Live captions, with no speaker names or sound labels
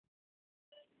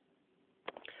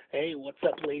Hey, what's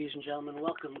up, ladies and gentlemen?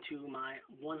 Welcome to my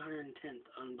 110th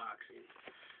unboxing.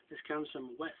 This comes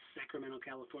from West Sacramento,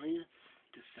 California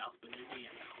to South Bend,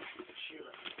 Indiana.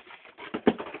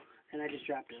 And I just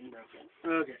dropped it and broke it.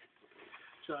 Okay.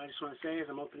 So I just want to say, as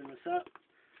I'm opening this up,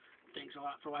 thanks a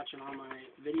lot for watching all my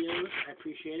videos. I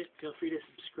appreciate it. Feel free to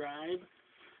subscribe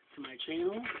to my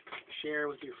channel. Share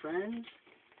with your friends.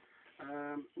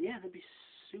 Yeah, that'd be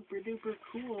super duper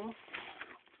cool.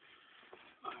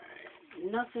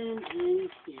 Nothing in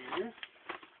here.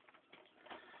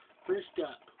 First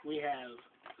up, we have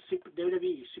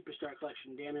WWE Superstar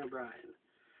Collection, Daniel Bryan.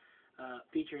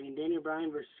 Featuring Daniel Bryan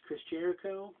versus Chris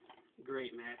Jericho.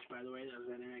 Great match, by the way. That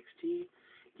was at NXT.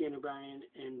 Daniel Bryan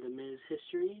and The Miz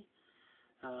history.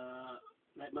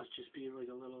 That must just be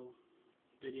like a little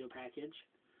video package.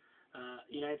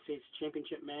 United States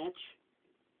Championship match.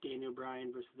 Daniel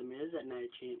Bryan versus The Miz at Night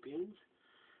of Champions.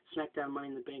 SmackDown Money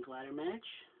in the Bank ladder match.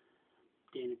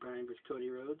 Daniel Bryan versus Cody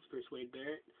Rhodes versus Wade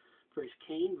Barrett versus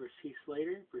Kane versus Heath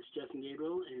Slater versus Justin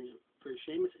Gabriel and versus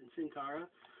Sheamus and Sin Cara.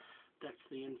 That's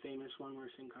the infamous one where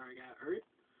Sin Cara got hurt.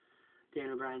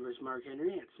 Daniel Bryan versus Mark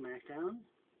Henry at SmackDown.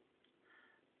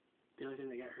 The only thing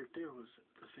that got hurt there was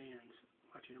the fans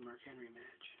watching a Mark Henry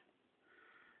match.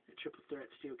 A triple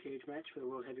threat steel cage match for the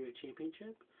World Heavyweight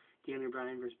Championship. Daniel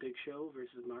Bryan versus Big Show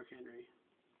versus Mark Henry.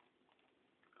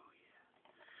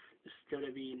 This is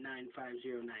WWE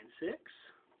 95096.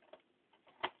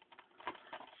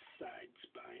 Side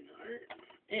spine art.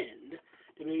 And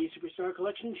WWE Superstar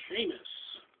Collection Sheamus.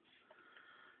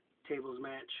 Tables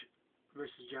match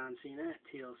versus John Cena at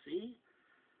TLC.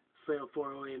 Fatal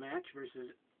 4-Way match versus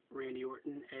Randy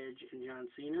Orton, Edge, and John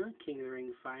Cena. King of the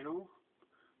Ring final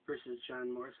versus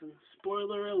John Morrison.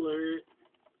 Spoiler alert.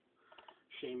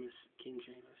 Sheamus, King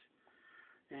Sheamus.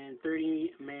 And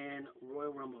 30-man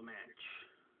Royal Rumble match.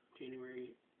 January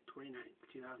 29th,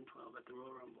 2012 at the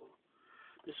Royal Rumble.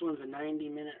 This one's a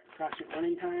 90-minute approximate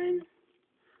running time.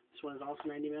 This one is also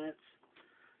 90 minutes.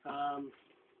 I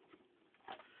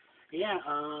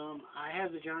have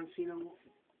the John Cena,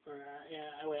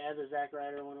 I have the Zack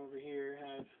Ryder one over here.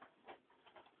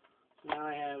 Now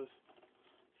I have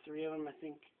 3 of them, I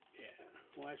think. Yeah.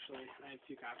 Well, actually, I have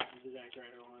 2 copies of the Zack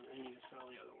Ryder one. I need to sell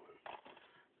the other one.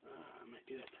 I might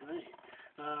do that tonight.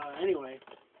 Anyway.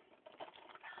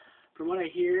 From what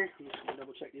I hear, I'm just going to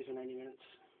double check these are 90 minutes.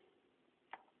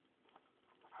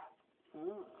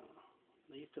 Oh,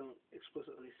 these don't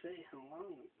explicitly say how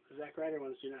long. The Zack Ryder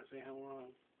ones do not say how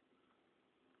long.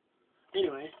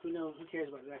 Anyway, who cares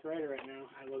about Zack Ryder right now?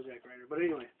 I love Zack Ryder. But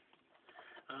anyway,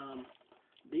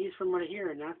 these from what I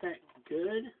hear are not that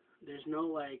good. There's no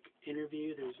like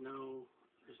interview. There's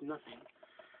nothing.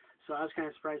 So I was kind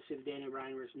of surprised to see the Daniel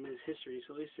Bryan versus Miz history.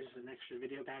 So at least there's an extra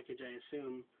video package, I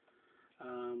assume.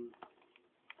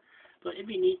 But it'd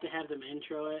be neat to have them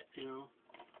intro it,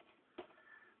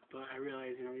 But I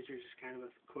realize, these are just kind of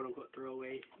a quote-unquote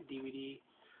throwaway DVD.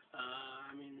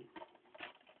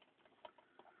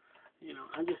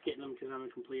 I'm just getting them because I'm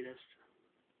a completist.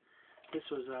 This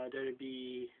was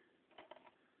WWE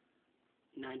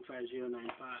 95095.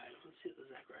 Let's see what the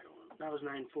Zack Ryder one. That was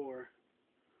 94.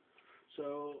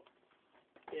 So,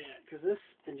 yeah, because this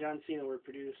and John Cena were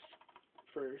produced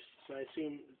first, so I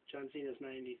assume John Cena's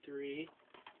 93.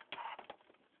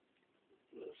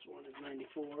 This one is 95,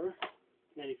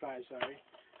 sorry,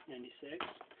 96.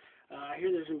 I hear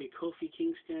there's going to be Kofi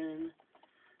Kingston,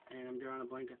 and I'm drawing a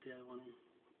blank at the other one.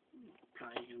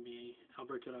 Probably going to be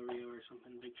Alberto Del Rio or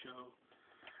something, Big Show.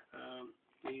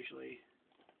 Usually,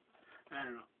 I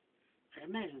don't know. I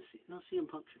imagine,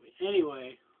 CM Punk should be.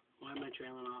 Anyway, why am I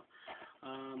trailing off?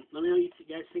 Let me know what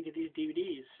you guys think of these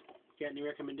DVDs. Got any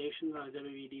recommendations on a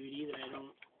WWE DVD that I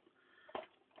don't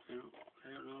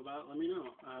know about? Let me know.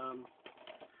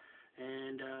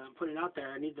 And putting it out there,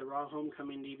 I need the Raw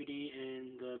Homecoming DVD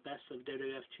and the Best of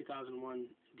WWF 2001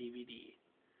 DVD.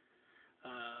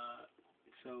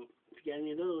 So if you got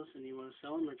any of those and you want to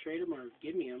sell them or trade them or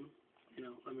give me them,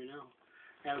 let me know.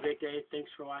 Have a great day.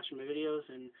 Thanks for watching my videos,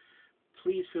 and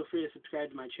please feel free to subscribe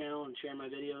to my channel and share my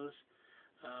videos.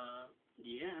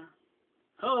 Yeah.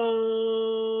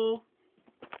 Ho!